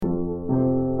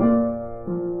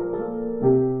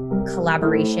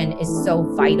collaboration is so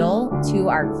vital to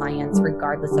our clients,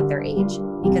 regardless of their age.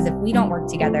 Because if we don't work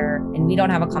together and we don't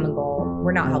have a common goal,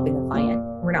 we're not helping the client.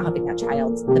 We're not helping that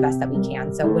child the best that we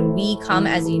can. So when we come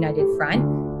as a united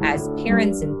front, as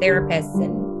parents and therapists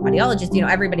and audiologists,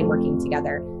 everybody working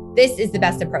together, this is the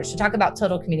best approach to talk about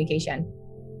total communication.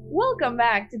 Welcome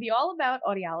back to the All About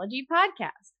Audiology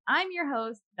podcast. I'm your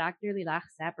host, Dr. Lilach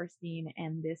Saperstein,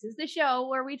 and this is the show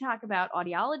where we talk about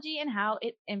audiology and how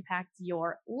it impacts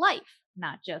your life,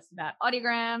 not just about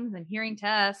audiograms and hearing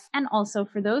tests. And also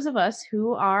for those of us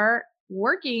who are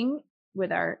working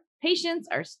with our patients,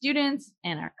 our students,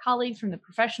 and our colleagues from the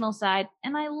professional side.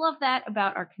 And I love that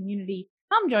about our community.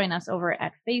 Come join us over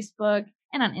at Facebook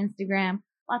and on Instagram.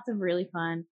 Lots of really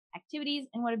fun activities,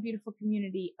 and what a beautiful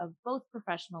community of both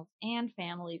professionals and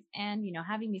families, and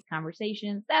having these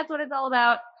conversations. That's what it's all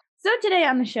about. So today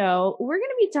on the show, we're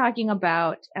going to be talking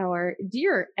about our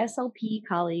dear SLP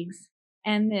colleagues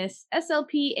and this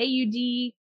SLP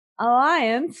AUD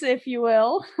alliance, if you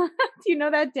will. Do you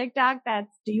know that TikTok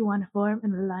that's, do you want to form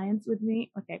an alliance with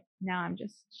me? Okay, now I'm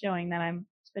just showing that I'm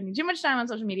spending too much time on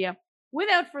social media.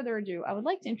 Without further ado, I would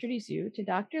like to introduce you to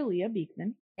Dr. Leah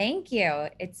Beekman. Thank you.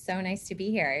 It's so nice to be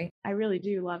here. I really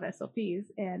do love SLPs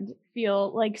and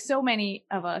feel like so many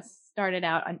of us started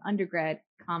out on undergrad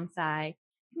ComSci,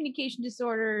 communication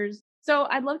disorders. So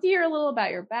I'd love to hear a little about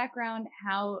your background,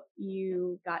 how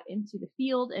you got into the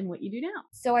field and what you do now.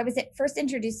 So I was first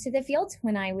introduced to the field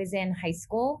when I was in high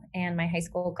school, and my high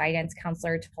school guidance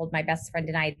counselor told my best friend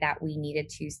and I that we needed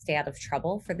to stay out of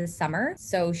trouble for the summer.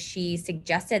 So she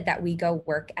suggested that we go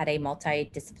work at a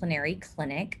multidisciplinary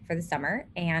clinic for the summer.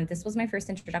 And this was my first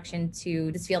introduction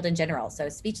to this field in general. So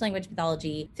speech language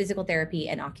pathology, physical therapy,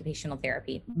 and occupational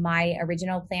therapy. My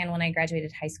original plan when I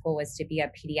graduated high school was to be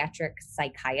a pediatric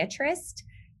psychiatrist.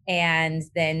 And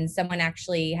then someone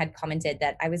actually had commented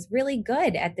that I was really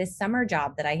good at this summer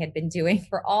job that I had been doing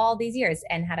for all these years.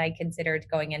 And had I considered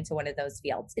going into one of those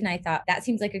fields? And I thought, that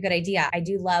seems like a good idea. I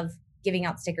do love giving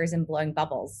out stickers and blowing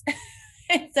bubbles.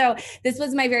 So this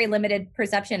was my very limited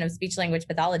perception of speech language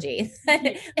pathology.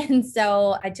 And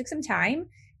so I took some time.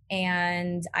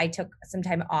 And I took some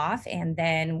time off, and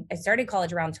then I started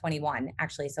college around 21,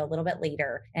 actually, so a little bit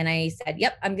later. And I said,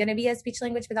 yep, I'm going to be a speech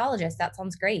language pathologist. That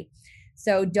sounds great.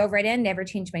 So dove right in, never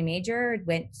changed my major,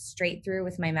 went straight through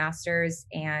with my master's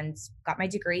and got my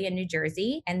degree in New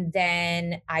Jersey. And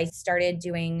then I started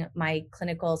doing my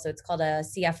clinical, so it's called a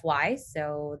CFY,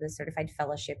 so the Certified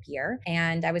Fellowship year.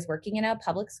 And I was working in a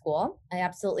public school. I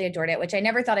absolutely adored it, which I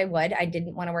never thought I would. I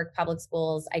didn't want to work public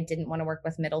schools. I didn't want to work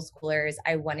with middle schoolers.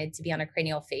 I wanted to be on a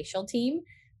craniofacial team.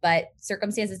 But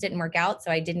circumstances didn't work out, so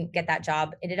I didn't get that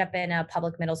job. Ended up in a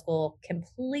public middle school,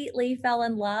 completely fell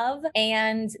in love.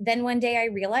 And then one day I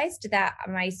realized that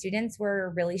my students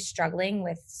were really struggling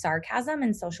with sarcasm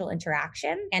and social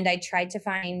interaction. And I tried to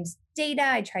find data,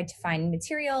 I tried to find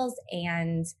materials,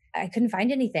 and I couldn't find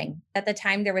anything. At the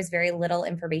time, there was very little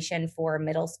information for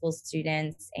middle school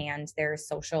students and their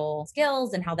social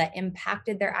skills and how that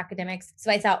impacted their academics. So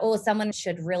I thought, someone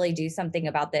should really do something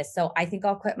about this. So I think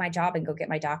I'll quit my job and go get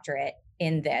my doctorate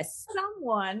in this.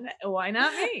 Someone, why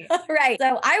not me? Right.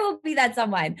 So I will be that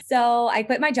someone. So I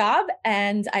quit my job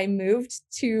and I moved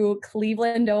to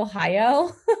Cleveland,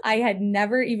 Ohio. I had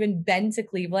never even been to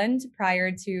Cleveland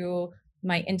prior to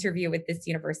my interview with this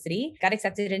university, got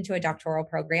accepted into a doctoral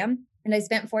program. And I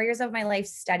spent 4 years of my life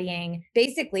studying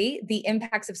basically the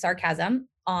impacts of sarcasm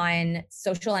on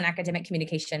social and academic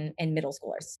communication in middle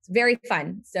schoolers. It's very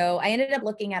fun. So I ended up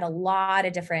looking at a lot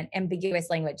of different ambiguous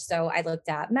language. So I looked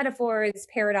at metaphors,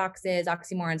 paradoxes,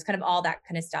 oxymorons, kind of all that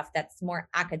kind of stuff that's more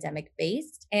academic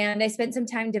based. And I spent some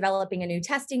time developing a new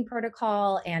testing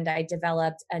protocol, and I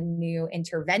developed a new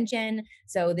intervention.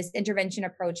 So this intervention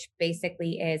approach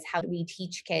basically is how we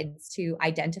teach kids to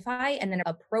identify and then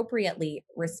appropriately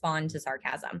respond to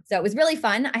sarcasm. So it was really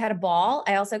fun. I had a ball.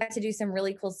 I also got to do some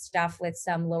really cool stuff with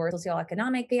some lower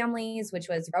socioeconomic families, which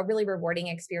was a really rewarding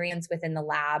experience within the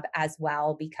lab as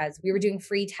well, because we were doing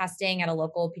free testing at a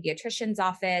local pediatrician's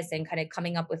office and kind of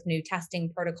coming up with new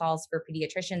testing protocols for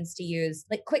pediatricians to use,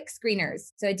 like quick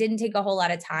screeners. So it didn't take a whole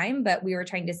lot of time, but we were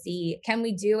trying to see, can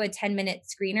we do a 10-minute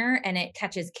screener and it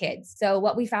catches kids? So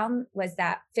what we found was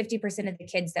that 50% of the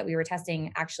kids that we were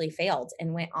testing actually failed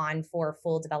and went on for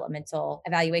full developmental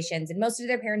evaluations. And most of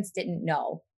their parents didn't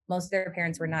know. Most of their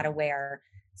parents were not aware.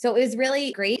 So it was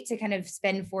really great to kind of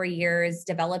spend 4 years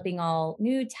developing all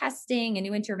new testing and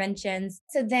new interventions.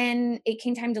 So then it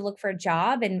came time to look for a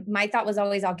job. And my thought was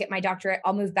always, I'll get my doctorate,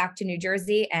 I'll move back to New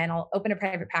Jersey and I'll open a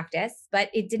private practice. But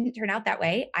it didn't turn out that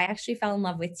way. I actually fell in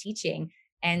love with teaching.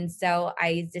 And so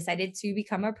I decided to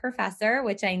become a professor,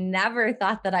 which I never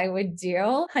thought that I would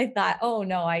do. I thought, oh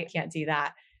no, I can't do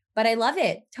that. But I love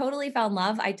it. Totally fell in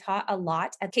love. I taught a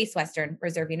lot at Case Western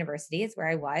Reserve University is where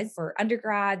I was for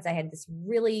undergrads. I had this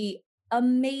really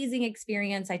amazing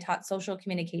experience. I taught social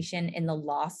communication in the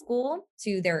law school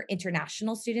to their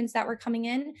international students that were coming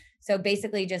in. So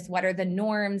basically just what are the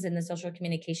norms in the social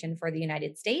communication for the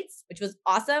United States, which was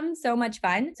awesome. So much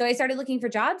fun. So I started looking for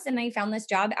jobs and I found this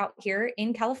job out here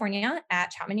in California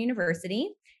at Chapman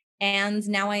University. And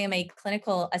now I am a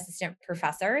clinical assistant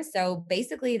professor. So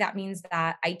basically, that means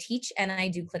that I teach and I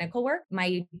do clinical work.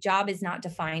 My job is not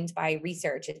defined by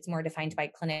research, it's more defined by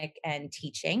clinic and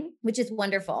teaching, which is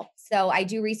wonderful. So I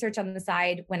do research on the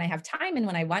side when I have time and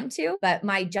when I want to, but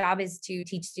my job is to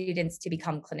teach students to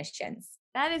become clinicians.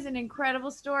 That is an incredible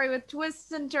story with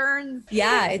twists and turns.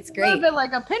 Yeah, it's great. A little bit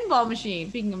like a pinball machine.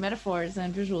 Speaking of metaphors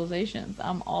and visualizations,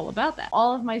 I'm all about that.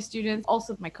 All of my students,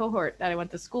 also my cohort that I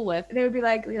went to school with, they would be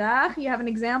like, Lilach, you have an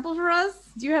example for us?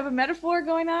 Do you have a metaphor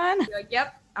going on? I'd be like,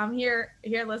 yep, I'm here.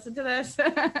 Here, listen to this.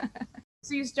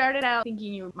 So you started out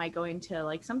thinking you might go into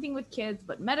like something with kids,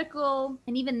 but medical.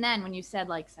 And even then, when you said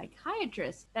like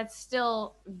psychiatrist, that's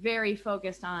still very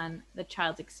focused on the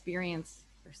child's experience,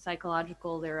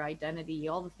 psychological, their identity,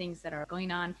 all the things that are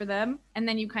going on for them. And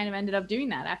then you kind of ended up doing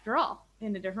that after all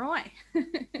in a different way.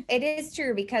 It is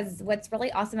true, because what's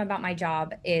really awesome about my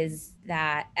job is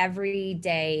that every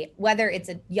day, whether it's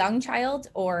a young child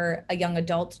or a young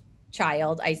adult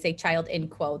child, I say child in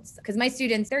quotes, because my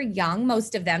students, they're young,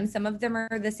 most of them. Some of them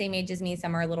are the same age as me,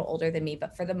 some are a little older than me,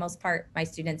 but for the most part, my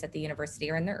students at the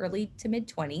university are in their early to mid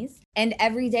 20s. And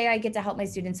every day I get to help my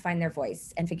students find their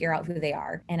voice and figure out who they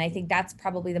are. And I think that's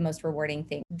probably the most rewarding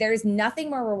thing. There's nothing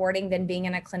more rewarding than being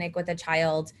in a clinic with a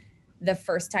child the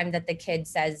first time that the kid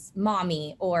says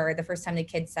mommy, or the first time the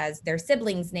kid says their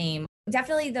sibling's name.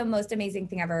 Definitely the most amazing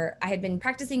thing ever. I had been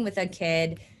practicing with a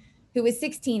kid who was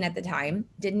 16 at the time,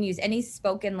 didn't use any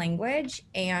spoken language.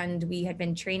 And we had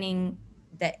been training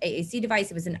the AAC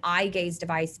device. It was an eye gaze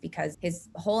device because his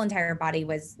whole entire body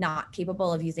was not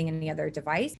capable of using any other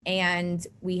device. And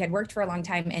we had worked for a long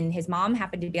time, and his mom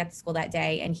happened to be at the school that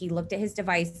day. And he looked at his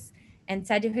device and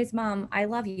said to his mom, "I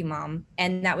love you, Mom."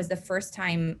 And that was the first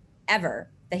time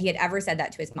ever that he had ever said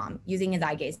that to his mom using his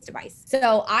eye gaze device.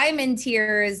 So I'm in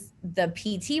tears. The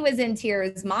PT was in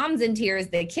tears. Mom's in tears.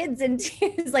 The kid's in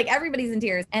tears. Like everybody's in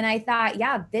tears. And I thought,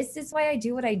 yeah, this is why I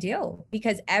do what I do,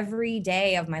 because every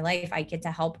day of my life, I get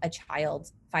to help a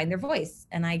child find their voice,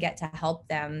 and I get to help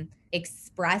them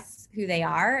express who they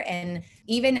are. And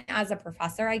even as a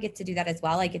professor, I get to do that as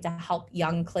well. I get to help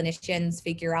young clinicians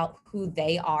figure out who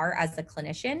they are as a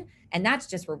clinician. And that's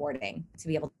just rewarding to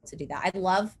be able to do that. I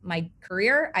love my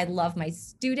career. I love my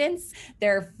students.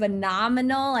 They're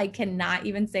phenomenal. I cannot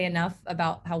even say enough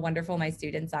about how wonderful my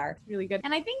students are. Really good.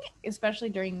 And I think especially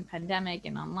during the pandemic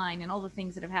and online and all the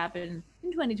things that have happened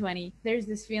in 2020, there's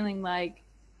this feeling like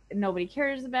nobody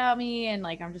cares about me and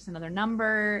like I'm just another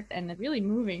number. And it's really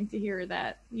moving to hear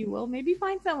that you will maybe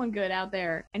find someone good out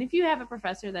there. And if you have a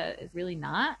professor that is really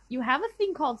not, you have a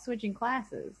thing called switching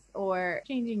classes or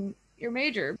changing your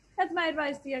major. That's my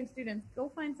advice to young students.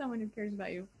 Go find someone who cares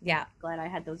about you. Yeah. Glad I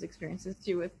had those experiences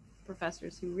too with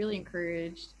professors who really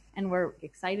encouraged and were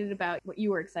excited about what you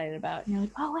were excited about. And you're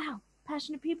like, oh wow,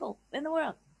 passionate people in the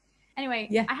world. Anyway,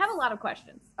 yeah. I have a lot of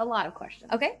questions.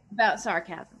 Okay. About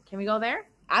sarcasm. Can we go there?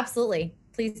 Absolutely.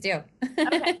 Please do.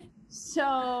 Okay.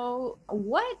 So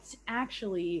what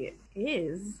actually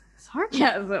is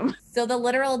sarcasm? So the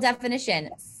literal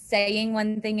definition, saying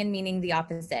one thing and meaning the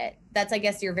opposite. That's, I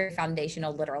guess, your very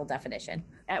foundational literal definition.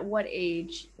 At what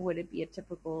age would it be a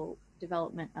typical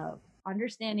development of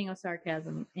understanding of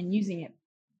sarcasm and using it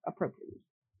appropriately?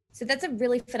 So that's a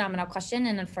really phenomenal question.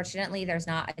 And unfortunately, there's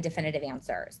not a definitive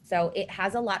answer. So it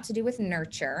has a lot to do with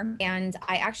nurture. And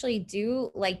I actually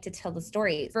do like to tell the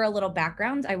story. For a little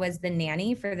background, I was the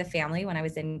nanny for the family when I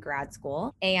was in grad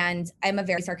school. And I'm a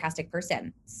very sarcastic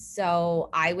person. So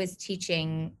I was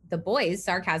teaching the boys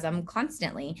sarcasm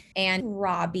constantly. And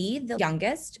Robbie, the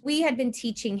youngest, we had been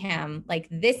teaching him, like,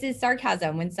 this is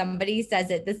sarcasm. When somebody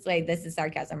says it this way, this is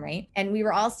sarcasm, right? And we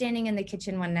were all standing in the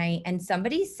kitchen one night and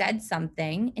somebody said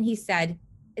something and he said,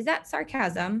 "Is that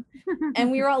sarcasm?"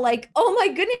 And we were all like, "Oh my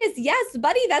goodness, yes,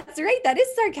 buddy, that's right. That is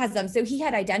sarcasm." So he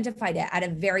had identified it at a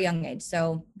very young age.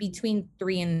 So between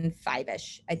 3 and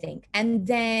 5-ish, I think. And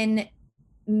then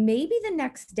maybe the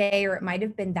next day, or it might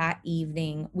have been that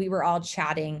evening, we were all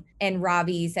chatting and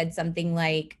Robbie said something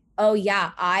like, "Oh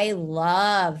yeah, I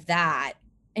love that."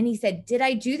 And he said, did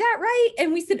I do that right?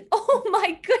 And we said, oh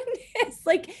my goodness.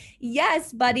 Like,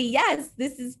 yes, buddy. Yes,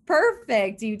 this is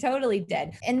perfect. You totally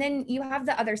did. And then you have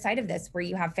the other side of this where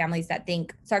you have families that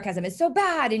think sarcasm is so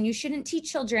bad and you shouldn't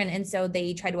teach children. And so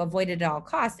they try to avoid it at all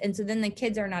costs. And so then the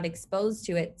kids are not exposed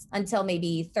to it until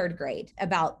maybe third grade,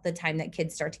 about the time that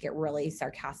kids start to get really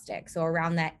sarcastic. So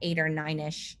around that 8 or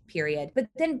 9-ish period. But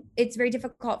then it's very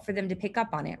difficult for them to pick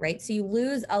up on it, right? So you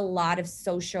lose a lot of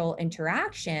social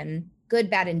interaction, good,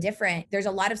 bad, and different. There's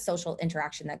a lot of social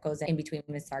interaction that goes in between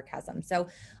with sarcasm. So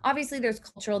obviously there's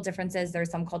cultural differences. There's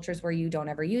some cultures where you don't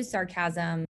ever use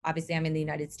sarcasm. Obviously I'm in the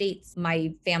United States.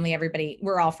 My family, everybody,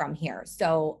 we're all from here.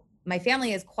 So my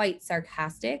family is quite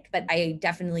sarcastic, but I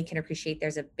definitely can appreciate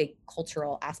there's a big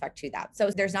cultural aspect to that.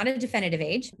 So there's not a definitive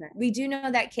age. We do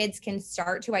know that kids can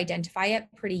start to identify it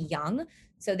pretty young.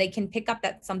 So they can pick up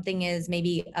that something is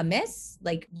maybe amiss.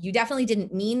 Like, you definitely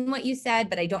didn't mean what you said,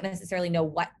 but I don't necessarily know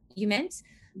what you meant.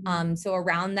 So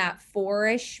around that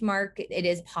 4-ish mark, it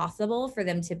is possible for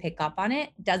them to pick up on it.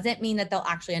 Doesn't mean that they'll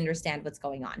actually understand what's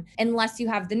going on, unless you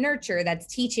have the nurture that's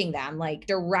teaching them, like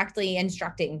directly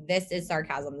instructing, this is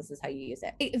sarcasm, this is how you use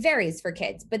it. It varies for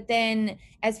kids. But then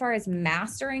as far as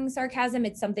mastering sarcasm,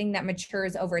 it's something that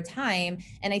matures over time.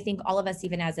 And I think all of us,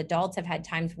 even as adults, have had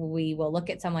times where we will look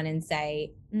at someone and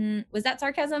say, was that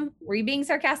sarcasm? Were you being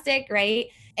sarcastic? Right?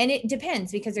 And it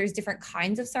depends, because there's different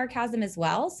kinds of sarcasm as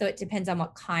well. So it depends on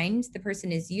what kind the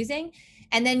person is using.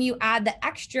 And then you add the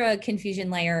extra confusion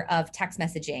layer of text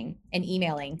messaging and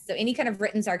emailing. So any kind of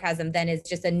written sarcasm then is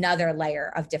just another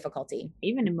layer of difficulty.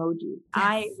 Even emojis. Yes.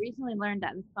 I recently learned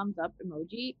that the thumbs up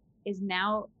emoji is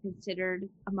now considered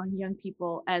among young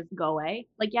people as go away.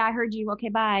 Like, yeah, I heard you. Okay,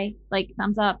 bye. Like,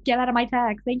 thumbs up. Get out of my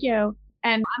text. Thank you.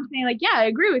 And I'm saying, like, yeah, I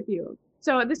agree with you.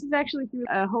 So this is actually through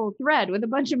a whole thread with a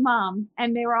bunch of moms,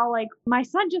 and they were all like, my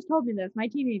son just told me this, my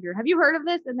teenager, have you heard of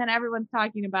this? And then everyone's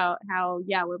talking about how,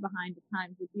 yeah, we're behind the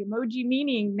times with the emoji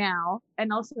meaning now.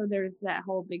 And also there's that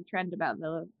whole big trend about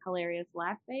the hilarious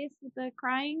laugh face with the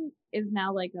crying is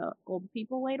now like a old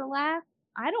people way to laugh.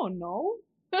 I don't know.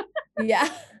 Yeah.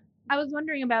 I was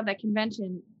wondering about that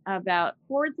convention about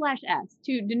 /S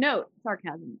to denote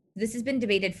sarcasm. This has been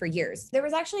debated for years. There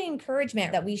was actually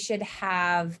encouragement that we should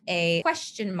have a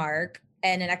question mark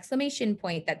and an exclamation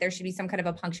point, that there should be some kind of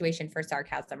a punctuation for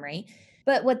sarcasm, right?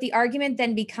 But what the argument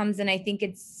then becomes, and I think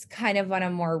it's kind of on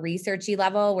a more researchy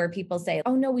level, where people say,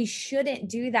 oh no, we shouldn't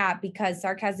do that because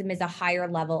sarcasm is a higher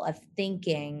level of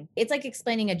thinking. It's like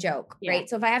explaining a joke, right?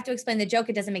 So if I have to explain the joke,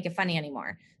 it doesn't make it funny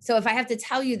anymore. So if I have to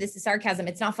tell you this is sarcasm,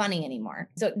 it's not funny anymore.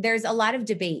 So there's a lot of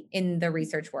debate in the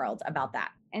research world about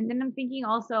that. And then I'm thinking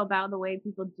also about the way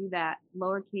people do that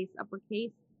lowercase,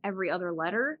 uppercase, every other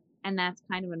letter. And that's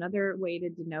kind of another way to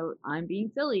denote I'm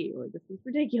being silly or this is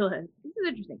ridiculous. This is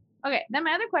interesting. Okay, then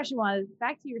my other question was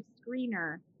back to your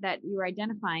screener that you were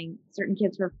identifying certain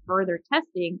kids for further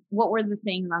testing. What were the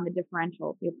things on the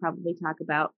differential? You'll probably talk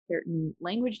about certain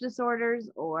language disorders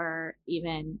or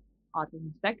even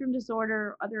autism spectrum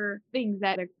disorder, other things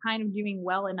that are kind of doing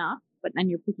well enough, but then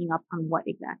you're picking up on what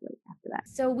exactly after that.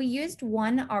 So we used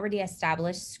one already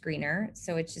established screener.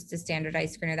 So it's just a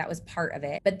standardized screener that was part of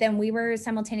it. But then we were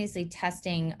simultaneously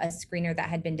testing a screener that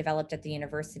had been developed at the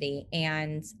university.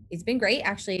 And it's been great.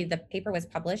 Actually, the paper was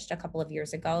published a couple of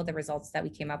years ago, the results that we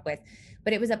came up with.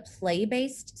 But it was a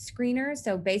play-based screener.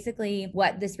 So basically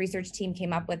what this research team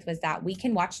came up with was that we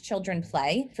can watch children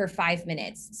play for 5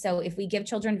 minutes. So if we give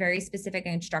children very specific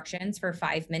instructions for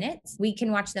 5 minutes, we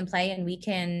can watch them play and we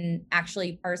can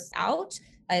actually parse out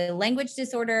a language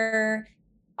disorder,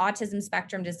 autism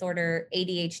spectrum disorder,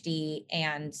 ADHD,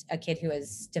 and a kid who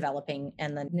is developing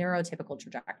and the neurotypical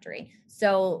trajectory.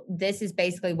 So this is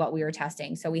basically what we were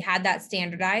testing. So we had that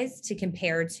standardized to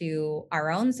compare to our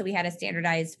own. So we had a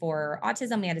standardized for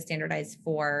autism, we had a standardized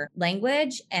for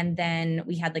language, and then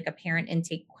we had like a parent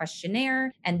intake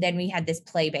questionnaire, and then we had this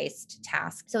play-based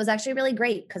task. So it was actually really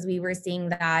great because we were seeing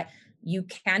that you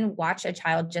can watch a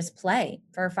child just play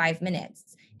for 5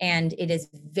 minutes. And it is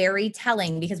very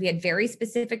telling because we had very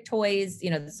specific toys. You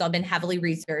know, this has all been heavily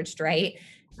researched, right?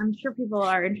 I'm sure people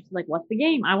are interested, like, what's the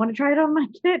game? I want to try it on my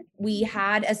kid. We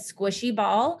had a squishy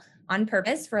ball on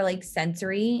purpose for like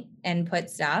sensory input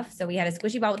stuff. So we had a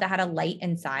squishy ball that had a light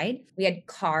inside. We had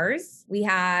cars. We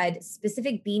had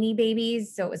specific Beanie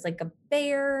Babies. So it was like a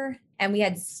bear, and we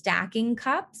had stacking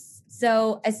cups.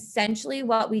 So essentially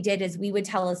what we did is we would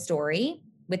tell a story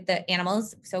with the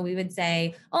animals. So we would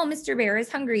say, oh, Mr. Bear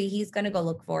is hungry. He's going to go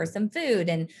look for some food.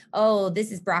 And, oh,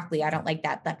 this is broccoli. I don't like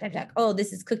that. Duck, duck, duck. Oh,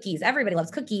 this is cookies. Everybody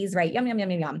loves cookies, right? Yum, yum, yum,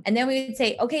 yum, yum. And then we would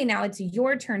say, okay, now it's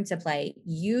your turn to play.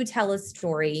 You tell a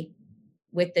story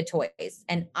with the toys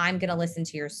and I'm going to listen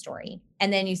to your story.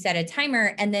 And then you set a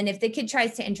timer. And then if the kid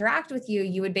tries to interact with you,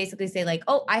 you would basically say like,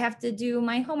 oh, I have to do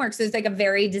my homework. So it's like a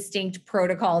very distinct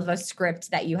protocol of a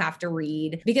script that you have to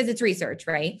read because it's research,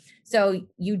 right? So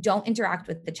you don't interact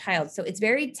with the child. So it's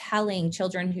very telling,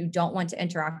 children who don't want to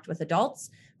interact with adults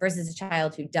versus a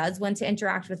child who does want to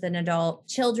interact with an adult,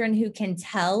 children who can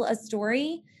tell a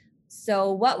story.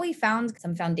 So what we found,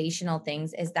 some foundational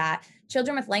things, is that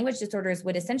children with language disorders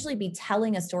would essentially be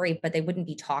telling a story, but they wouldn't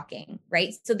be talking,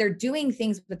 right? So they're doing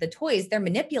things with the toys, they're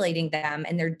manipulating them,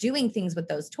 and they're doing things with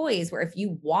those toys where if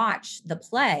you watch the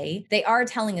play, they are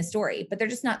telling a story, but they're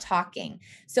just not talking.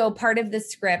 So part of the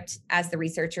script as the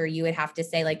researcher, you would have to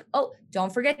say like, oh,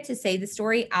 don't forget to say the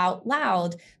story out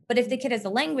loud. But if the kid has a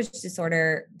language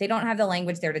disorder, they don't have the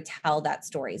language there to tell that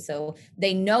story. So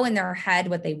they know in their head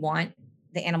what they want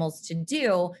the animals to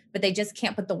do, but they just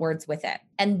can't put the words with it.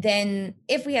 And then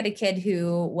if we had a kid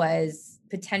who was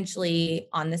potentially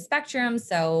on the spectrum,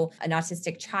 so an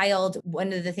autistic child,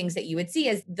 one of the things that you would see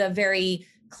is the very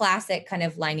classic kind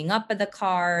of lining up of the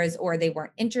cars, or they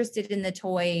weren't interested in the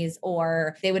toys,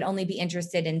 or they would only be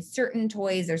interested in certain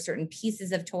toys or certain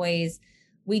pieces of toys.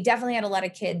 We definitely had a lot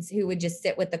of kids who would just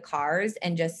sit with the cars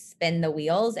and just spin the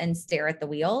wheels and stare at the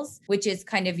wheels, which is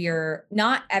kind of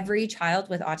not every child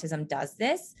with autism does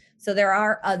this. So there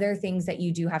are other things that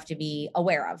you do have to be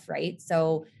aware of, right?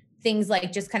 So things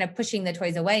like just kind of pushing the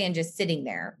toys away and just sitting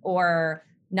there, or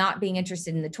not being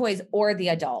interested in the toys or the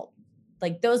adult,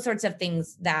 like those sorts of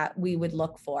things that we would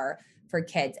look for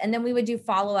kids. And then we would do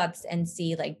follow-ups and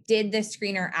see like, did the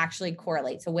screener actually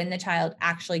correlate? So when the child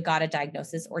actually got a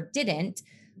diagnosis or didn't,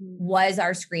 was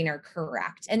our screener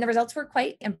correct? And the results were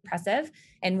quite impressive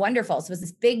and wonderful. So it was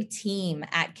this big team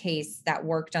at CASE that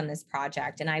worked on this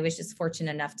project. And I was just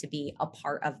fortunate enough to be a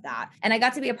part of that. And I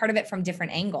got to be a part of it from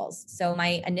different angles. So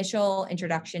my initial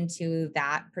introduction to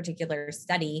that particular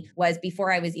study was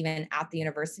before I was even at the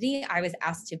university. I was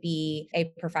asked to be a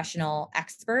professional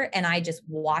expert and I just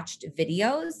watched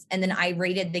videos. And then I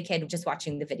rated the kid just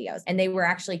watching the videos. And they were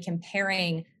actually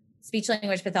comparing speech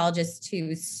language pathologists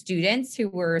to students who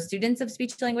were students of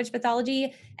speech language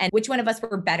pathology, and which one of us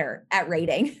were better at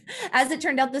rating. As it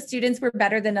turned out, the students were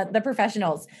better than the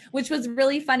professionals, which was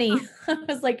really funny. I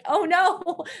was like, oh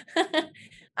no.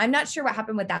 I'm not sure what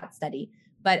happened with that study,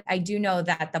 but I do know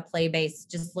that the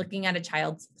play-based, just looking at a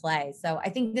child's play. So I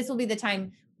think this will be the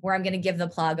time where I'm going to give the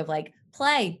plug of like,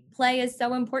 play is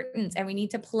so important, and we need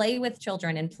to play with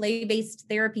children, and play-based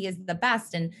therapy is the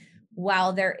best. And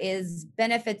while there is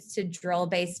benefits to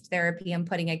drill-based therapy and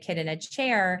putting a kid in a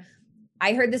chair,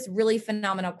 I heard this really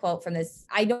phenomenal quote from this.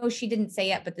 I know she didn't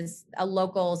say it, but a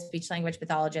local speech language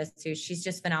pathologist who she's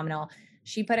just phenomenal.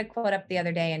 She put a quote up the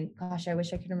other day, and gosh, I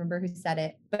wish I could remember who said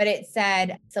it, but it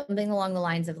said something along the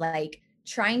lines of like,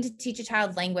 trying to teach a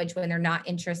child language when they're not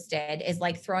interested is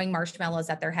like throwing marshmallows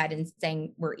at their head and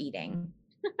saying we're eating.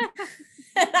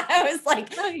 I was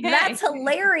like, that's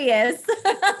hilarious.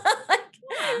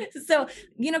 So,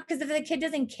 because if the kid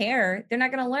doesn't care, they're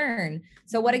not going to learn.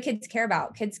 So what do kids care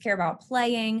about? Kids care about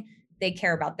playing. They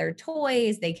care about their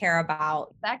toys. They care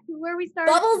about back to where we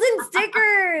started. Bubbles and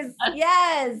stickers.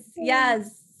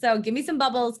 Yes. So give me some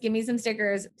bubbles, give me some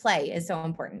stickers. Play is so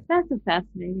important. That's a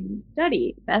fascinating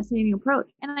study, fascinating approach.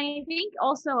 And I think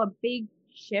also a big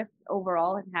shift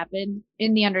overall has happened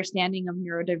in the understanding of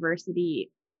neurodiversity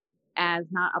as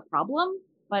not a problem,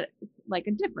 but like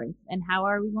a difference. And how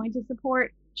are we going to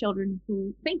support children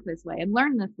who think this way and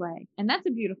learn this way? And that's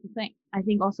a beautiful thing. I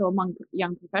think also among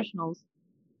young professionals,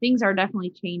 things are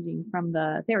definitely changing from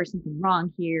there is something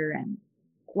wrong here, and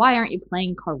why aren't you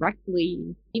playing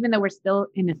correctly? Even though we're still,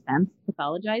 in a sense,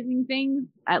 pathologizing things,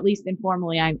 at least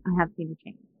informally, I have seen a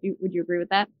change. Would you agree with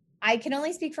that? I can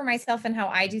only speak for myself and how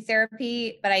I do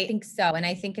therapy, but I think so. And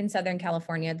I think in Southern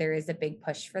California, there is a big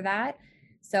push for that.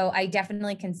 So I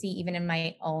definitely can see, even in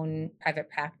my own private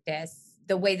practice,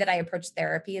 the way that I approach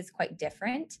therapy is quite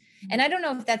different. And I don't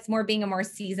know if that's being a more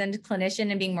seasoned clinician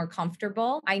and being more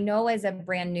comfortable. I know as a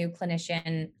brand new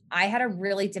clinician, I had a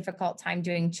really difficult time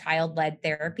doing child-led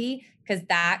therapy because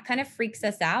that kind of freaks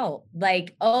us out.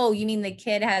 Like, oh, you mean the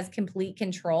kid has complete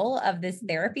control of this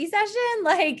therapy session?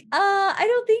 Like, I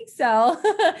don't think so.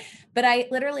 But I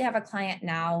literally have a client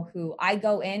now who I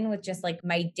go in with just like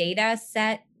my data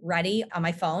set ready on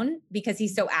my phone because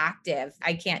he's so active.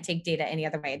 I can't take data any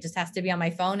other way. It just has to be on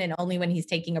my phone. And only when he's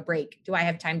taking a break do I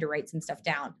have time to write some stuff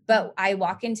down. But I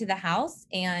walk into the house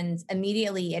and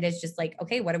immediately it is just like,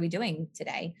 okay, what are we doing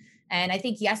today? And I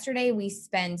think yesterday we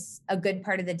spent a good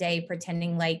part of the day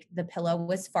pretending like the pillow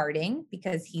was farting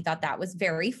because he thought that was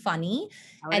very funny.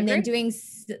 And then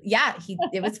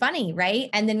it was funny, right?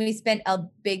 And then we spent a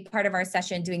big part of our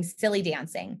session doing silly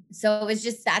dancing. So it was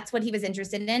just, that's what he was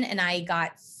interested in. And I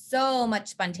got so much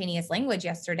spontaneous language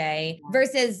yesterday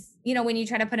versus, when you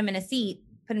try to put him in a seat,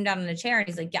 put him down in a chair and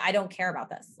he's like, yeah, I don't care about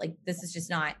this. Like, this is just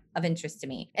not of interest to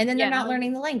me. And then they're not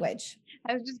learning the language.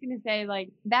 I was just going to say, like,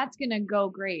 that's going to go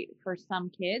great for some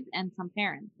kids and some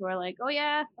parents who are like, oh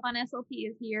yeah, fun SLP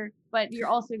is here. But you're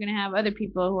also going to have other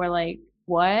people who are like,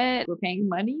 what? We're paying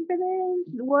money for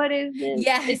this? What is this?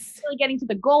 Yes. It's really getting to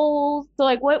the goals. So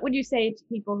like, what would you say to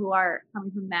people who are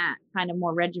coming from that kind of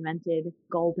more regimented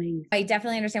goal based? I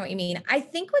definitely understand what you mean. I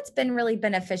think what's been really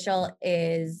beneficial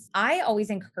is I always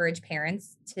encourage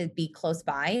parents to be close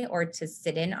by or to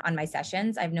sit in on my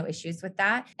sessions. I have no issues with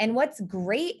that. And what's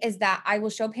great is that I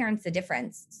will show parents the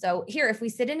difference. So here, if we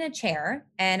sit in a chair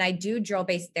and I do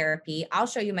drill-based therapy, I'll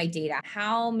show you my data.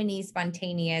 How many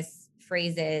spontaneous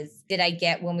phrases did I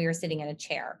get when we were sitting in a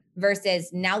chair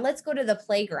versus now let's go to the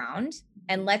playground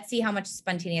and let's see how much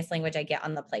spontaneous language I get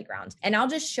on the playground. And I'll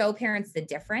just show parents the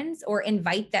difference or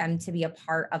invite them to be a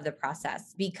part of the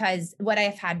process. Because what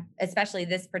I've had, especially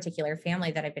this particular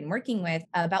family that I've been working with,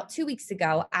 about 2 weeks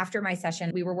ago after my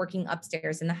session, we were working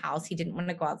upstairs in the house. He didn't want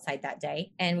to go outside that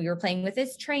day. And we were playing with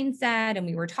his train set and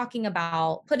we were talking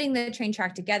about putting the train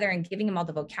track together and giving him all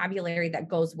the vocabulary that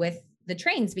goes with the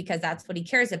trains because that's what he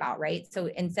cares about, right? So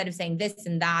instead of saying this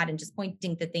and that and just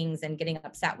pointing to things and getting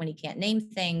upset when he can't name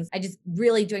things, I just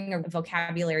really doing a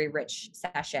vocabulary rich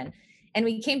session. And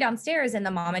we came downstairs and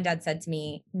the mom and dad said to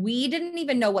me, we didn't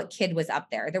even know what kid was up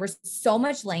there. There was so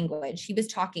much language. He was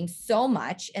talking so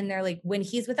much. And they're like, when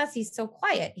he's with us, he's so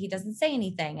quiet. He doesn't say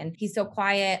anything. And he's so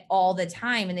quiet all the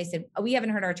time. And they said, we haven't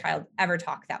heard our child ever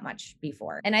talk that much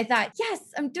before. And I thought, yes,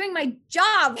 I'm doing my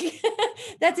job.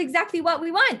 That's exactly what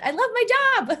we want. I love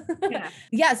my job.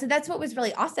 Yeah. So that's what was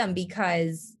really awesome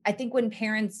because I think when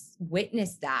parents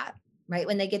witness that, right?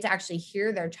 When they get to actually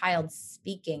hear their child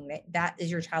speaking, that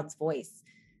is your child's voice.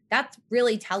 That's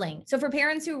really telling. So for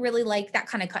parents who really like that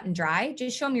kind of cut and dry,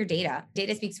 just show them your data.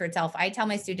 Data speaks for itself. I tell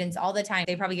my students all the time,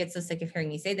 they probably get so sick of hearing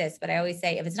me say this, but I always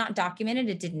say, if it's not documented,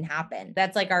 it didn't happen.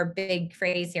 That's like our big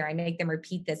phrase here. I make them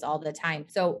repeat this all the time.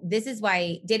 So this is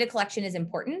why data collection is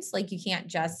important. Like you can't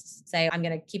just say, I'm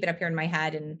going to keep it up here in my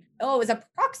head and, oh, it was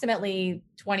approximately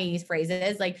 20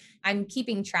 phrases. Like I'm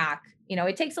keeping track.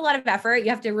 It takes a lot of effort. You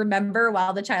have to remember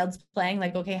while the child's playing,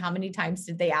 like, okay, how many times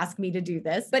did they ask me to do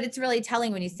this? But it's really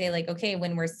telling when you say like, okay,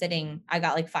 when we're sitting, I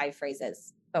got like 5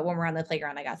 phrases, but when we're on the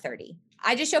playground, I got 30.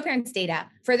 I just show parents data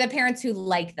for the parents who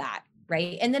like that,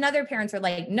 right? And then other parents are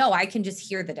like, no, I can just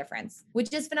hear the difference,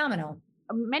 which is phenomenal.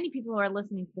 Many people who are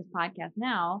listening to this podcast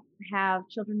now have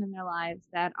children in their lives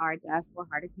that are deaf or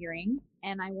hard of hearing.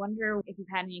 And I wonder if you've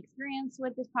had any experience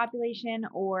with this population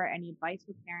or any advice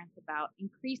with parents about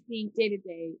increasing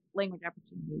day-to-day language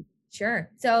opportunities. Sure.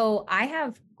 So I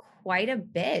have quite a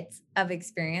bit of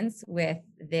experience with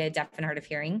the deaf and hard of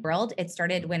hearing world. It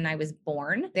started when I was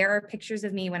born. There are pictures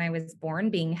of me when I was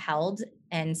born being held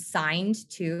and signed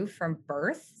to from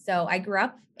birth. So I grew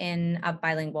up in a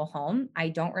bilingual home. I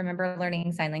don't remember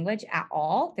learning sign language at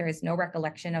all. There is no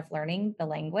recollection of learning the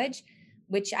language,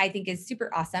 which I think is super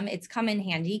awesome. It's come in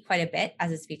handy quite a bit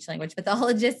as a speech language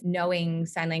pathologist, knowing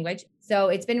sign language. So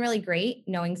it's been really great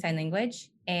knowing sign language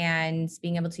and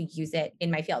being able to use it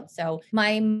in my field. So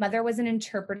my mother was an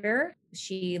interpreter.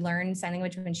 She learned sign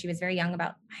language when she was very young,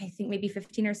 about, I think maybe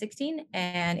 15 or 16.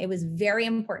 And it was very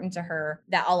important to her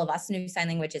that all of us knew sign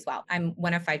language as well. I'm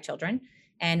one of 5 children.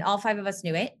 And all 5 of us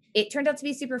knew it. It turned out to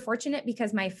be super fortunate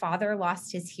because my father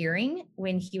lost his hearing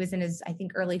when he was in his, I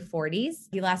think, early 40s.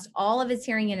 He lost all of his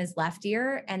hearing in his left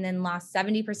ear and then lost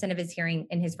 70% of his hearing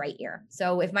in his right ear.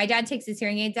 So if my dad takes his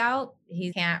hearing aids out,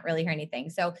 he can't really hear anything.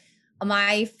 So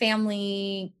my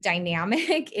family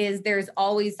dynamic is there's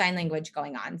always sign language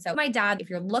going on. So my dad, if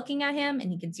you're looking at him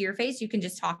and he can see your face, you can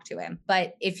just talk to him.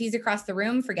 But if he's across the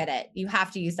room, forget it. You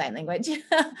have to use sign language.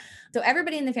 So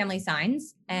everybody in the family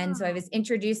signs. And so I was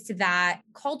introduced to that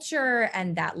culture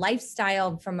and that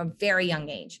lifestyle from a very young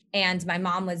age. And my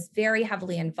mom was very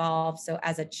heavily involved. So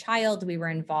as a child, we were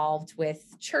involved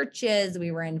with churches,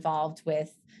 we were involved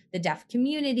with the deaf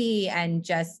community and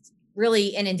just really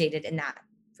inundated in that.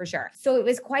 For sure. So it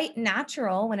was quite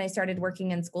natural when I started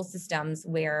working in school systems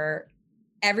where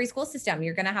every school system,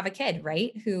 you're going to have a kid,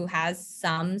 right, who has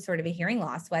some sort of a hearing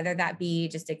loss, whether that be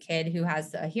just a kid who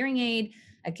has a hearing aid,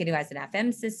 a kid who has an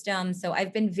FM system. So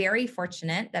I've been very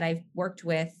fortunate that I've worked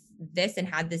with this and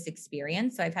had this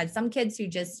experience. So I've had some kids who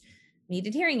just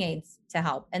needed hearing aids to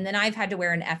help. And then I've had to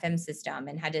wear an FM system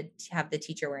and had to have the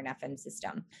teacher wear an FM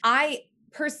system. I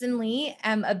personally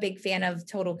am a big fan of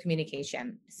total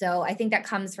communication. So I think that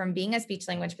comes from being a speech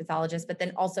language pathologist, but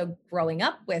then also growing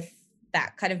up with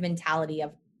that kind of mentality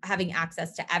of having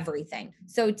access to everything.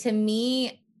 So to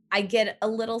me, I get a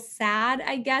little sad,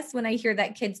 I guess, when I hear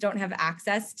that kids don't have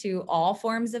access to all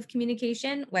forms of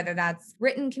communication, whether that's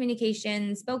written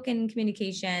communication, spoken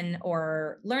communication,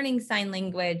 or learning sign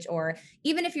language, or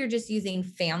even if you're just using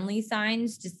family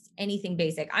signs, just anything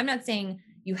basic. I'm not saying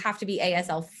you have to be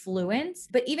ASL fluent,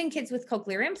 but even kids with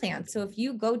cochlear implants. So if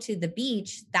you go to the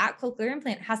beach, that cochlear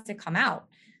implant has to come out.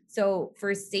 So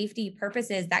for safety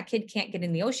purposes, that kid can't get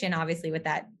in the ocean, obviously, with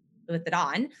it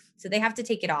on. So they have to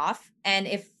take it off. And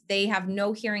if they have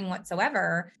no hearing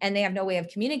whatsoever and they have no way of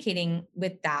communicating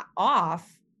with that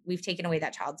off, we've taken away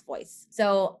that child's voice.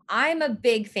 So I'm a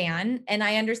big fan, and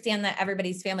I understand that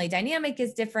everybody's family dynamic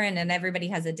is different and everybody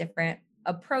has a different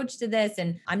approach to this.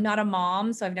 And I'm not a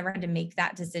mom, so I've never had to make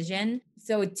that decision.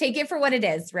 So take it for what it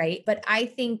is, right? But I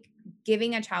think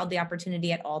giving a child the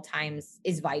opportunity at all times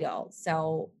is vital.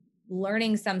 So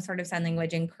learning some sort of sign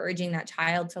language, encouraging that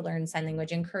child to learn sign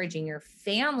language, encouraging your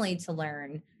family to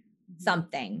learn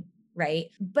something, right?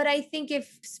 But I think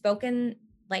if spoken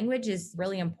language is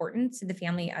really important to the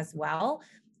family as well,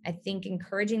 I think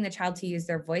encouraging the child to use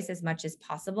their voice as much as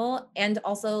possible, and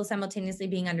also simultaneously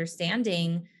being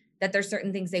understanding that there's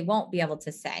certain things they won't be able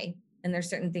to say. And there's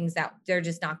certain things that they're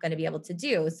just not going to be able to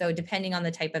do. So depending on the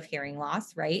type of hearing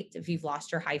loss, right? If you've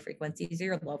lost your high frequencies or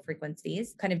your low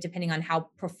frequencies, kind of depending on how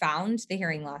profound the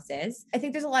hearing loss is, I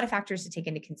think there's a lot of factors to take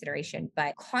into consideration.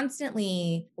 But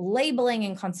constantly labeling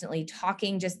and constantly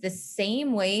talking just the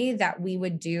same way that we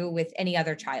would do with any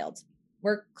other child.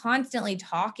 We're constantly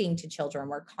talking to children.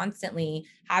 We're constantly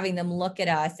having them look at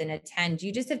us and attend.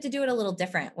 You just have to do it a little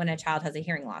different when a child has a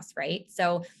hearing loss, right?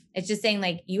 So it's just saying,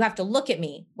 like, you have to look at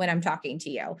me when I'm talking to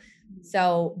you.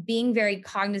 So being very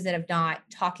cognizant of not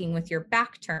talking with your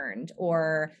back turned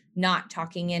or not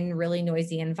talking in really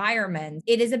noisy environments.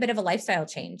 It is a bit of a lifestyle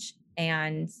change.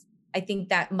 And I think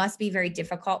that must be very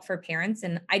difficult for parents.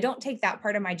 And I don't take that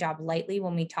part of my job lightly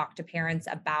when we talk to parents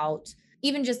about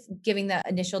even just giving the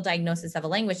initial diagnosis of a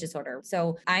language disorder.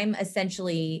 So I'm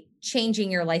essentially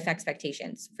changing your life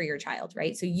expectations for your child,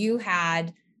 right? So you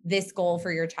had this goal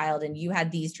for your child and you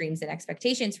had these dreams and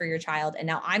expectations for your child. And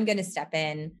now I'm going to step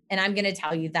in and I'm going to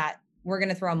tell you that we're going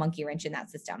to throw a monkey wrench in that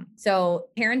system. So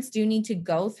parents do need to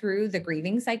go through the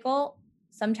grieving cycle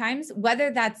sometimes,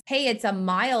 whether that's, hey, it's a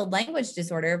mild language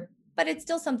disorder, but it's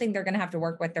still something they're going to have to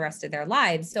work with the rest of their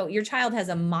lives. So your child has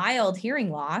a mild hearing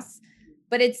loss,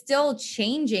 but it's still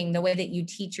changing the way that you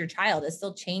teach your child. It's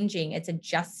still changing. It's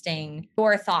adjusting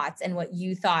your thoughts and what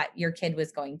you thought your kid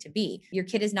was going to be. Your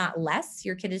kid is not less.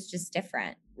 Your kid is just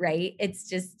different, right? It's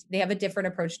just, they have a different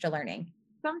approach to learning.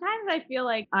 Sometimes I feel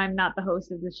like I'm not the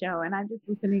host of the show and I'm just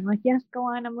listening, like, yes, go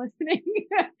on, I'm listening.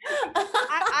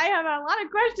 I have a lot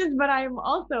of questions, but I'm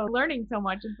also learning so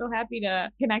much. I'm so happy to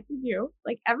connect with you.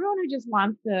 Like, everyone who just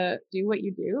wants to do what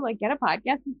you do, like, get a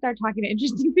podcast and start talking to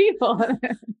interesting people.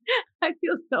 I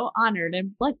feel so honored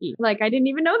and lucky. Like, I didn't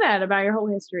even know that about your whole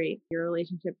history, your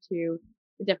relationship to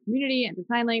the deaf community and to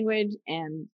sign language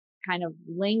and kind of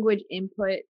language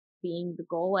input being the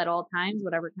goal at all times,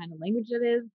 whatever kind of language it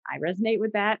is. I resonate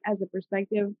with that as a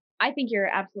perspective. I think you're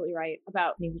absolutely right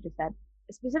about things you just said.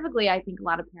 Specifically, I think a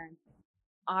lot of parents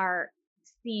are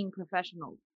seeing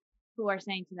professionals who are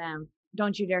saying to them,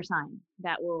 don't you dare sign.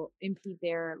 That will impede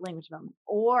their language development.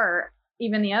 Or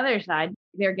even the other side,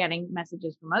 they're getting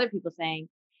messages from other people saying,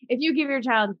 if you give your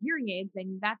child hearing aids,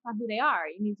 then that's not who they are.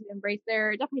 You need to embrace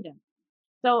their deaf identity.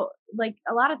 So, like,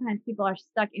 a lot of times people are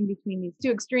stuck in between these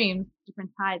two extremes,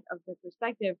 different sides of the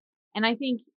perspective. And I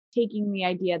think taking the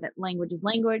idea that language is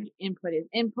language, input is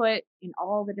input in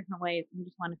all the different ways, and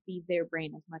just want to feed their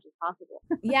brain as much as possible.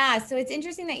 Yeah. So it's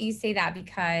interesting that you say that,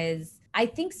 because I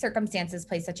think circumstances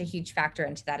play such a huge factor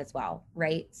into that as well,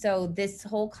 right? So this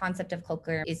whole concept of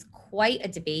cochlear is quite a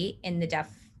debate in the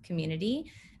deaf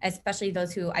community, especially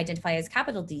those who identify as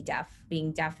capital D deaf.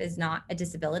 Being deaf is not a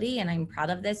disability, and I'm proud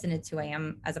of this, and it's who I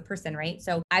am as a person, right?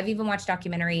 So I've even watched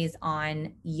documentaries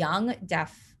on young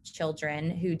deaf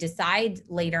children who decide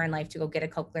later in life to go get a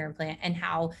cochlear implant, and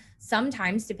how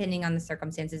sometimes, depending on the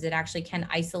circumstances, it actually can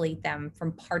isolate them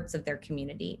from parts of their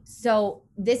community. So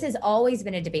this has always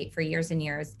been a debate for years and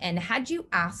years. And had you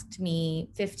asked me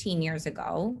 15 years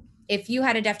ago, if you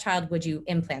had a deaf child, would you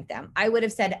implant them? I would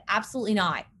have said, absolutely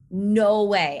not. No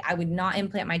way. I would not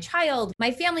implant my child. My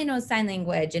family knows sign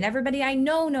language and everybody I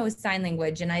know knows sign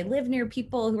language. And I live near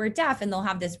people who are deaf and they'll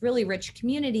have this really rich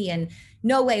community. And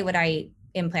no way would I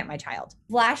implant my child.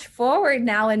 Flash forward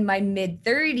now in my mid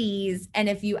 30s. And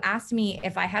if you asked me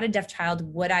if I had a deaf child,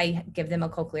 would I give them a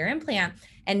cochlear implant?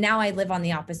 And now I live on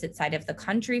the opposite side of the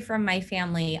country from my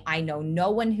family. I know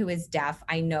no one who is deaf.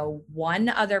 I know one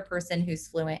other person who's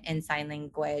fluent in sign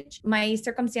language. My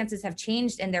circumstances have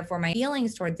changed, and therefore my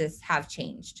feelings towards this have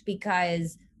changed,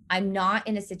 because I'm not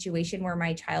in a situation where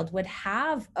my child would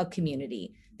have a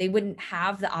community. They wouldn't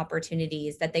have the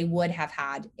opportunities that they would have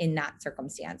had in that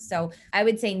circumstance. So I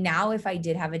would say now, if I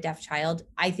did have a deaf child,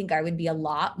 I think I would be a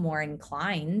lot more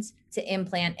inclined to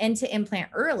implant, and to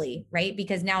implant early, right?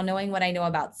 Because now, knowing what I know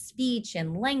about speech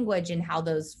and language and how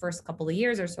those first couple of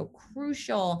years are so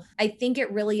crucial, I think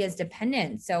it really is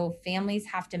dependent. So families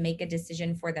have to make a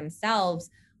decision for themselves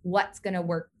what's going to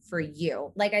work for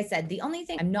you. Like I said, the only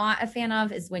thing I'm not a fan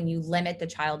of is when you limit the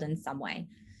child in some way.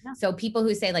 No. So people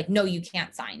who say like, no, you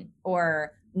can't sign,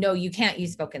 or no, you can't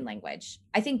use spoken language.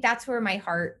 I think that's where my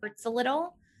heart hurts a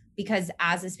little, because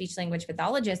as a speech language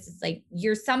pathologist, it's like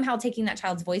you're somehow taking that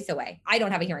child's voice away. I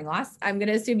don't have a hearing loss. I'm going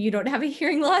to assume you don't have a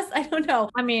hearing loss. I don't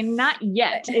know. I mean, not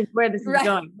yet is where this is Right.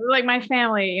 going. Like my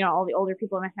family, all the older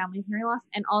people in my family have hearing loss.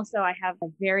 And also I have a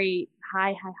very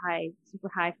high,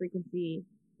 super high frequency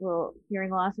little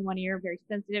hearing loss in one ear, very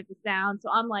sensitive to sound.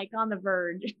 So I'm like on the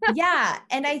verge. Yeah.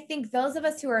 And I think those of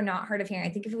us who are not hard of hearing,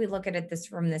 I think if we look at it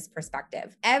from this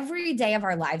perspective, every day of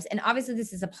our lives, and obviously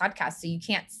this is a podcast, so you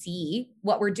can't see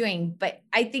what we're doing, but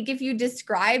I think if you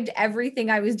described everything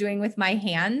I was doing with my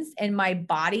hands and my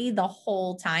body the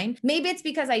whole time, maybe it's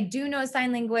because I do know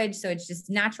sign language, so it's just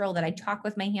natural that I talk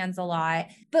with my hands a lot.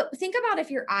 But think about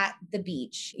if you're at the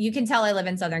beach. You can tell I live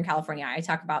in Southern California. I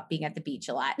talk about being at the beach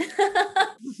a lot.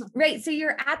 Right. So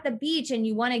you're at the beach and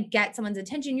you want to get someone's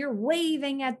attention. You're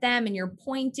waving at them and you're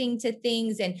pointing to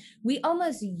things. And we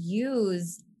almost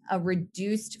use a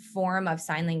reduced form of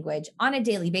sign language on a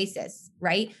daily basis,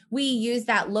 right? We use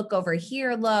that look over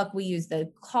here look. We use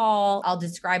the call. I'll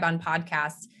describe on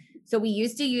podcasts. So we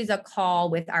used to use a call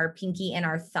with our pinky and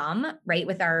our thumb, right?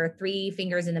 With our 3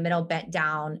 fingers in the middle bent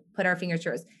down, put our fingers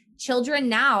through. Children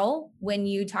now, when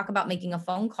you talk about making a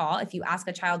phone call, if you ask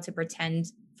a child to pretend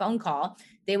phone call,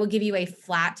 they will give you a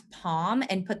flat palm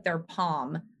and put their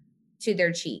palm to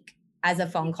their cheek as a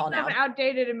phone call now.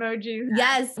 Outdated emojis.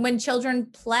 Yes. When children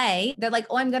play, they're like,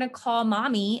 oh, I'm going to call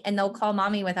mommy, and they'll call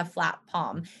mommy with a flat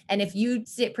palm. And if you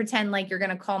pretend like you're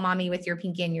going to call mommy with your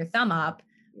pinky and your thumb up,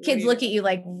 kids look at you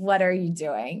like, what are you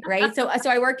doing? Right. So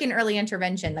I work in early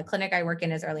intervention. The clinic I work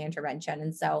in is early intervention.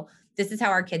 And so this is how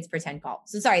our kids pretend call.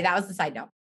 So sorry, that was the side note.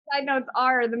 Side notes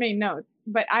are the main notes.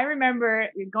 But I remember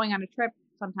going on a trip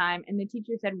sometime and the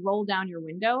teacher said, roll down your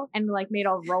window, and like made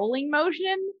a rolling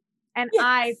motion. And yes.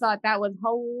 I thought that was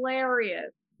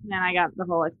hilarious. And then I got the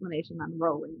whole explanation on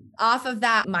rolling. Off of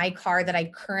that, my car that I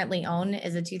currently own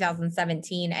is a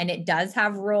 2017, and it does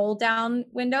have roll down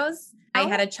windows. I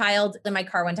had a child in my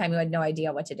car one time who had no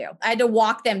idea what to do. I had to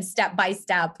walk them step by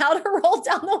step how to roll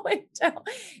down the window.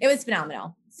 It was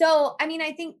phenomenal. So, I mean,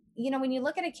 I think, when you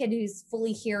look at a kid who's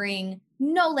fully hearing,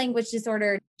 no language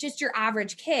disorder, just your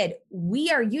average kid,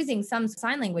 we are using some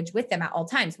sign language with them at all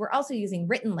times. We're also using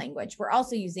written language. We're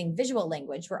also using visual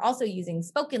language. We're also using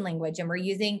spoken language, and we're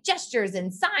using gestures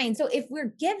and signs. So if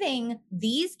we're giving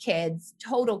these kids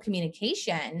total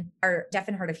communication, our deaf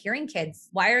and hard of hearing kids,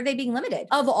 why are they being limited?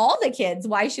 Of all the kids,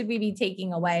 why should we be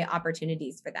taking away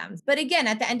opportunities for them? But again,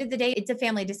 at the end of the day, it's a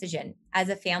family decision. As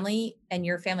a family and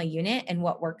your family unit and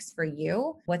what works for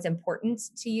you, what's important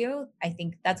to you, I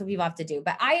think that's what people have to do.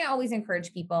 But I always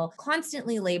encourage people,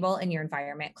 constantly label in your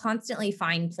environment, constantly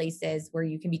find places where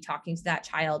you can be talking to that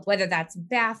child, whether that's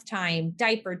bath time,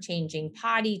 diaper changing,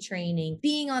 potty training,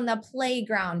 being on the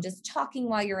playground, just talking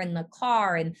while you're in the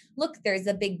car. And look, there's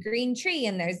a big green tree,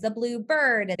 and there's the blue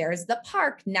bird, and there's the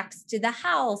park next to the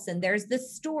house, and there's the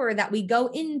store that we go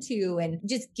into, and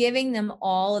just giving them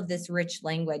all of this rich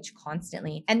language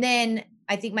constantly. And then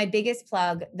I think my biggest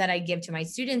plug that I give to my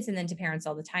students and then to parents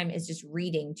all the time is just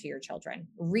reading to your children.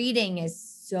 Reading is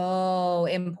so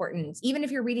important. Even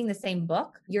if you're reading the same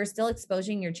book, you're still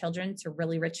exposing your children to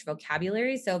really rich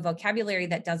vocabulary. So vocabulary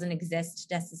that doesn't exist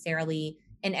necessarily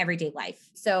in everyday life.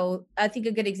 So I think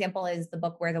a good example is the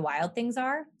book Where the Wild Things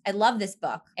Are. I love this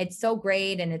book. It's so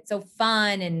great and it's so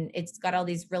fun, and it's got all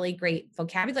these really great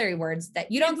vocabulary words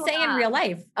that you don't say in real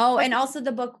life. Oh, and also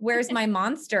the book Where's My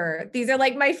Monster? These are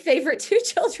like my favorite 2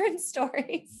 children's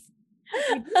stories.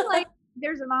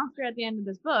 There's a monster at the end of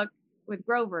this book with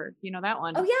Grover. You know that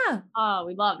one? Oh yeah. Oh,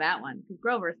 we love that one because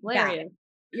Grover's hilarious.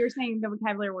 You're saying the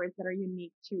vocabulary words that are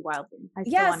unique to Wild Things.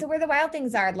 Yeah, so where the Wild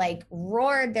Things are like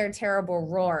roared their terrible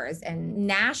roars and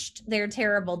gnashed their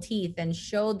terrible teeth and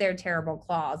showed their terrible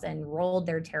claws and rolled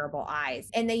their terrible eyes.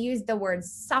 And they use the word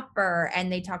supper,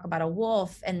 and they talk about a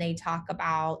wolf, and they talk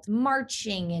about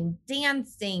marching and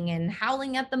dancing and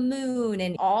howling at the moon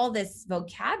and all this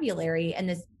vocabulary and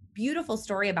this beautiful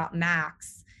story about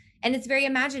Max. And it's very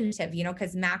imaginative,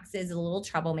 because Max is a little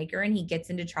troublemaker and he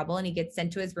gets into trouble and he gets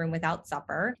sent to his room without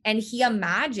supper. And he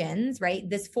imagines, right,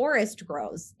 this forest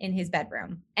grows in his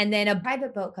bedroom. And then a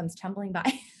private boat comes tumbling by.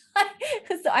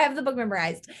 So I have the book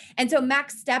memorized. And so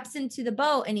Max steps into the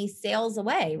boat and he sails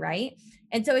away, right?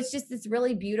 And so it's just this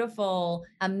really beautiful,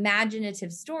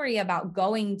 imaginative story about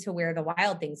going to where the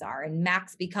wild things are. And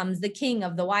Max becomes the king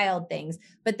of the wild things.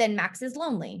 But then Max is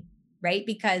lonely, right?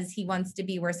 Because he wants to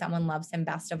be where someone loves him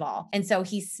best of all. And so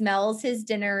he smells his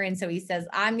dinner. And so he says,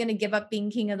 I'm going to give up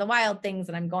being king of the wild things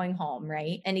and I'm going home,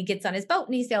 right? And he gets on his boat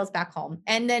and he sails back home.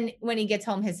 And then when he gets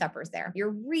home, his supper's there.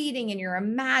 You're reading and you're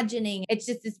imagining. It's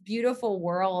just this beautiful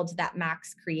world that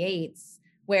Max creates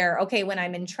where, okay, when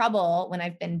I'm in trouble, when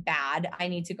I've been bad, I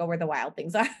need to go where the wild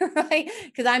things are, right?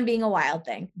 Because I'm being a wild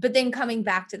thing. But then coming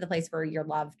back to the place where you're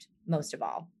loved most of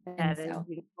all. That is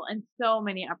beautiful. And so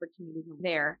many opportunities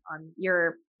there on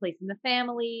your place in the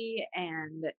family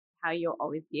and how you'll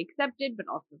always be accepted, but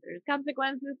also there's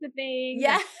consequences to things.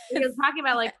 Yeah. You're talking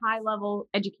about like high level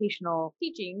educational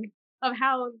teaching of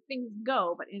how things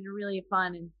go, but in a really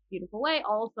fun and beautiful way,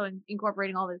 also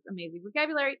incorporating all this amazing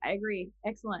vocabulary. I agree.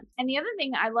 Excellent. And the other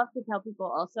thing I love to tell people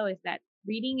also is that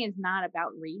reading is not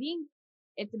about reading.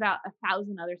 It's about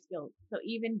 1,000 other skills. So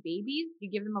even babies,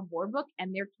 you give them a board book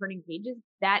and they're turning pages,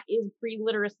 that is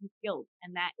pre-literacy skills.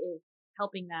 And that is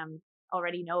helping them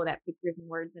already know that pictures and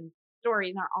words and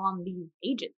stories are on these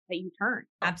pages that you turn.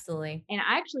 Absolutely. And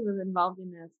I actually was involved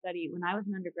in a study when I was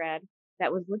an undergrad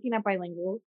that was looking at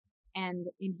bilinguals, and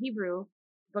in Hebrew,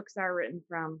 books are written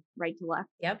from right to left.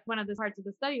 Yep. One of the parts of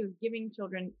the study was giving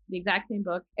children the exact same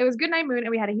book. It was Goodnight Moon, and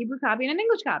we had a Hebrew copy and an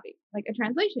English copy, like a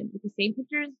translation with the same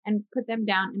pictures, and put them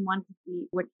down and wanted to see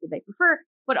which did they prefer,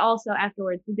 but also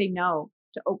afterwards, did they know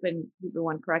to open Hebrew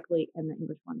one correctly and the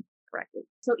English one correctly.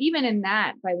 So even in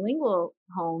that bilingual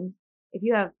home, if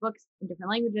you have books in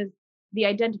different languages, the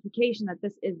identification that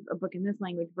this is a book in this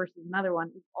language versus another one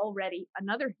is already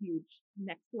another huge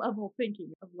next level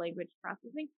thinking of language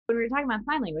processing. When we were talking about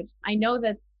sign language, I know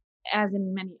that as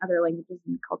in many other languages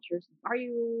and cultures, are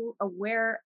you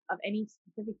aware of any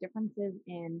specific differences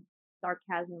in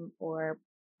sarcasm or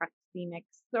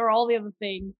proxemics or all the other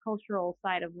things, cultural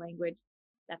side of language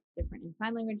that's different in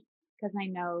sign language? Because I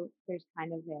know there's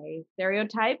kind of a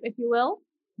stereotype, if you will,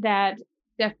 that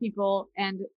deaf people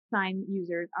and sign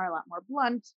users are a lot more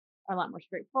blunt, are a lot more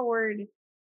straightforward,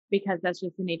 because that's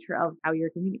just the nature of how you're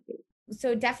communicating.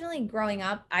 So definitely growing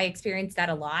up, I experienced that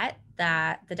a lot,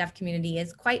 that the deaf community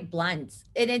is quite blunt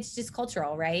and it's just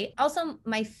cultural, right? Also,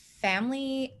 my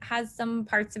family has some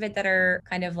parts of it that are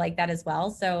kind of like that as well.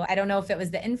 So I don't know if it was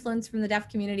the influence from the deaf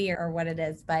community or what it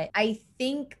is, but I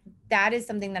think that is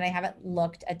something that I haven't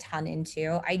looked a ton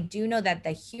into. I do know that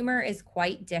the humor is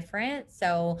quite different.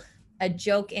 So a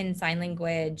joke in sign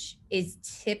language is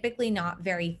typically not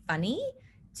very funny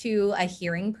to a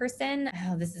hearing person.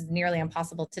 Oh, this is nearly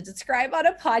impossible to describe on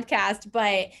a podcast,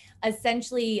 but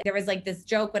essentially there was like this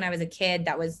joke when I was a kid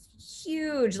that was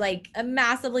huge, like a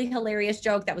massively hilarious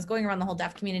joke that was going around the whole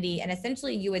deaf community. And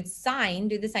essentially you would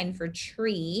do the sign for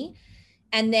tree.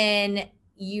 And then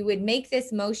you would make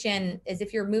this motion as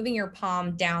if you're moving your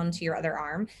palm down to your other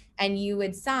arm, and you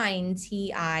would sign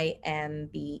TIMBER.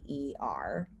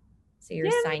 So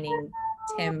you're signing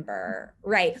timber,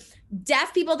 right?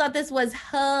 Deaf people thought this was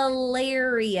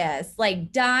hilarious,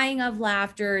 like dying of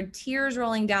laughter, tears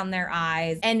rolling down their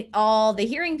eyes. And all the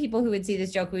hearing people who would see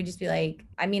this joke would just be like,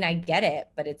 I mean, I get it,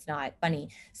 but it's not funny.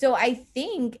 So I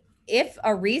think if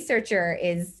a researcher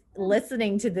is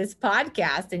listening to this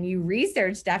podcast and you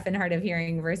research deaf and hard of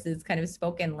hearing versus kind of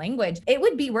spoken language, it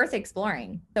would be worth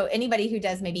exploring. So anybody who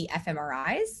does maybe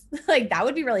fMRIs, like that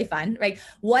would be really fun. Like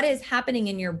what is happening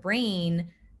in your brain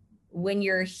when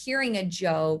you're hearing a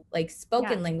joke, like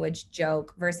spoken language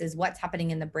joke, versus what's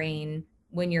happening in the brain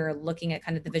when you're looking at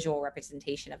kind of the visual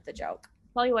representation of the joke.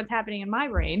 Tell you what's happening in my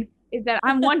brain is that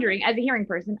I'm wondering as a hearing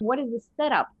person, what is the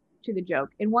setup to the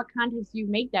joke? In what context you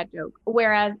make that joke?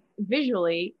 Whereas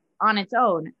visually on its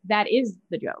own, that is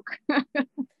the joke.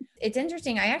 It's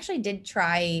interesting. I actually did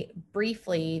try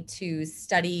briefly to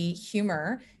study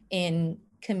humor in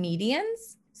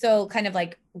comedians. So kind of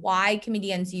like why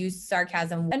comedians use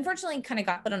sarcasm, unfortunately, kind of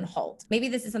got put on hold. Maybe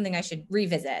this is something I should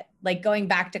revisit, like going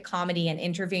back to comedy and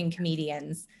interviewing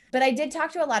comedians. But I did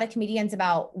talk to a lot of comedians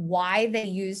about why they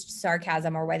used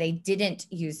sarcasm or why they didn't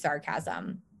use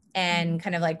sarcasm. And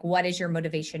kind of like, what is your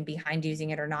motivation behind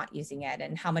using it or not using it?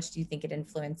 And how much do you think it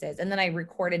influences? And then I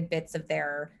recorded bits of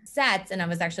their sets and I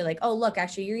was actually like, oh, look,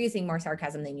 actually, you're using more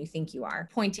sarcasm than you think you are,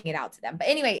 pointing it out to them. But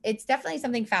anyway, it's definitely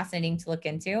something fascinating to look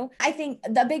into. I think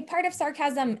the big part of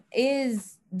sarcasm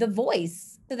is the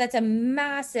voice. So that's a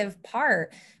massive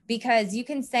part because you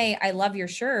can say, I love your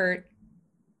shirt,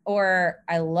 or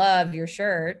I love your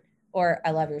shirt, or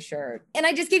I love your shirt. And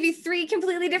I just gave you 3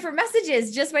 completely different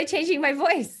messages just by changing my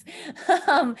voice.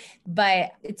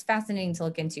 But it's fascinating to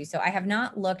look into. So I have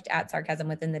not looked at sarcasm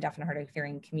within the deaf and hard of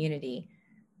hearing community,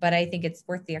 but I think it's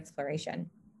worth the exploration.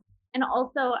 And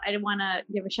also, I want to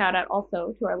give a shout out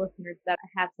also to our listeners that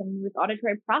have someone with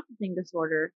auditory processing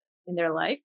disorder in their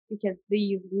life, because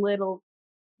these little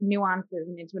nuances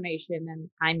and intonation and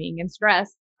timing and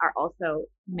stress are also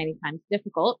many times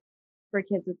difficult for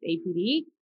kids with APD.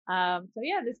 So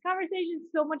yeah, this conversation is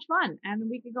so much fun and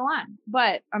we could go on,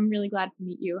 but I'm really glad to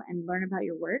meet you and learn about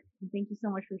your work. And thank you so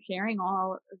much for sharing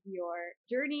all of your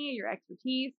journey, your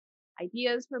expertise,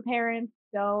 ideas for parents.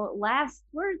 So last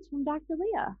words from Dr.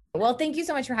 Leah. Well, thank you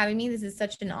so much for having me. This is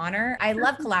such an honor. I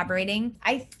love collaborating.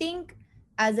 I think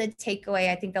as a takeaway,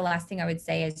 I think the last thing I would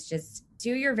say is just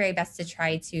do your very best to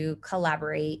try to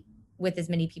collaborate with as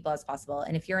many people as possible.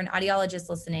 And if you're an audiologist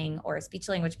listening or a speech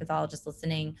language pathologist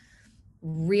listening,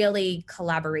 really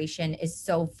collaboration is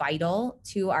so vital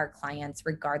to our clients,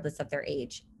 regardless of their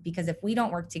age. Because if we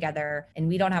don't work together and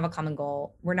we don't have a common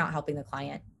goal, we're not helping the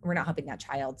client. We're not helping that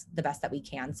child the best that we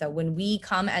can. So when we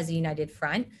come as a united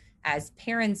front, as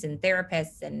parents and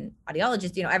therapists and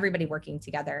audiologists, everybody working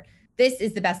together, this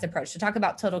is the best approach to talk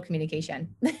about total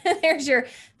communication. there's your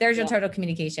total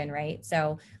communication, right?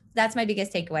 So that's my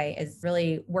biggest takeaway, is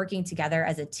really working together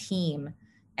as a team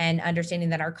and understanding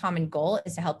that our common goal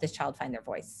is to help this child find their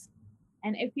voice.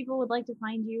 And if people would like to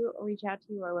find you or reach out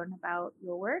to you or learn about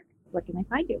your work, where can they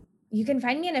find you? You can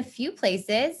find me in a few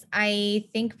places. I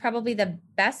think probably the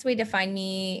best way to find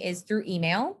me is through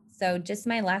email. So just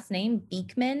my last name,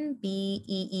 Beekman,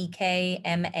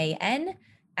 BEEKMAN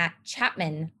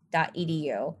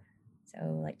 @chapman.edu. So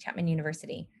like Chapman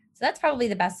University. So that's probably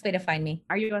the best way to find me.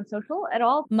 Are you on social at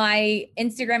all? My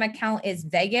Instagram account is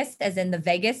Vagus, as in the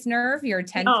vagus nerve, your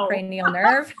 10th cranial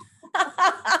nerve.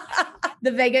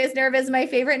 The vagus nerve is my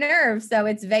favorite nerve. So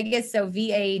it's Vagus, so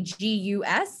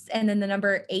VAGUS, and then the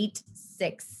number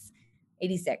 86.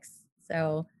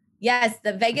 So yes,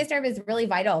 the vagus nerve is really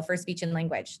vital for speech and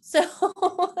language. So,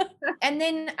 and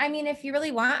then, if you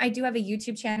really want, I do have a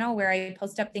YouTube channel where I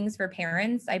post up things for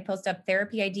parents. I post up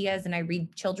therapy ideas and I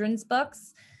read children's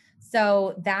books.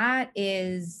 So that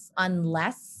is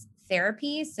Unless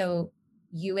Therapy. So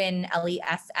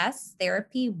UNLESS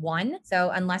Therapy 1.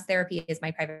 So Unless Therapy is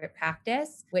my private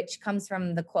practice, which comes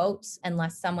from the quote,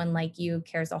 unless someone like you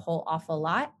cares a whole awful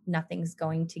lot, nothing's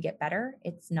going to get better.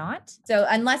 It's not. So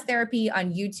Unless Therapy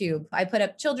on YouTube. I put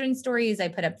up children's stories. I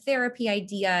put up therapy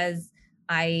ideas.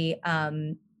 I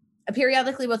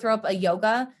periodically will throw up a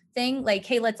yoga thing, like,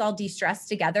 hey, let's all de-stress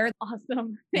together.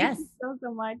 Awesome. Yes. Thank you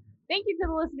so much. Thank you to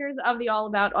the listeners of the All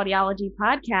About Audiology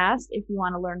podcast. If you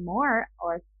want to learn more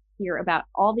or hear about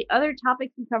all the other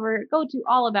topics we cover, go to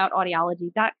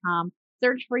allaboutaudiology.com,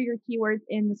 search for your keywords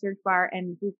in the search bar,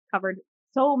 and we've covered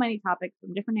so many topics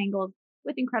from different angles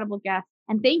with incredible guests.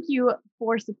 And thank you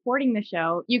for supporting the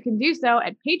show. You can do so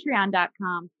at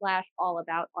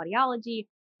patreon.com/allaboutaudiology.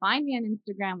 Find me on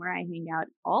Instagram, where I hang out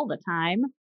all the time,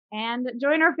 and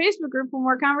join our Facebook group for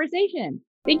more conversation.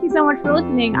 Thank you so much for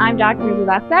listening. I'm Dr.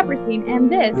 Lilach Saperstein, and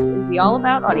this is the All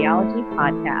About Audiology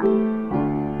podcast.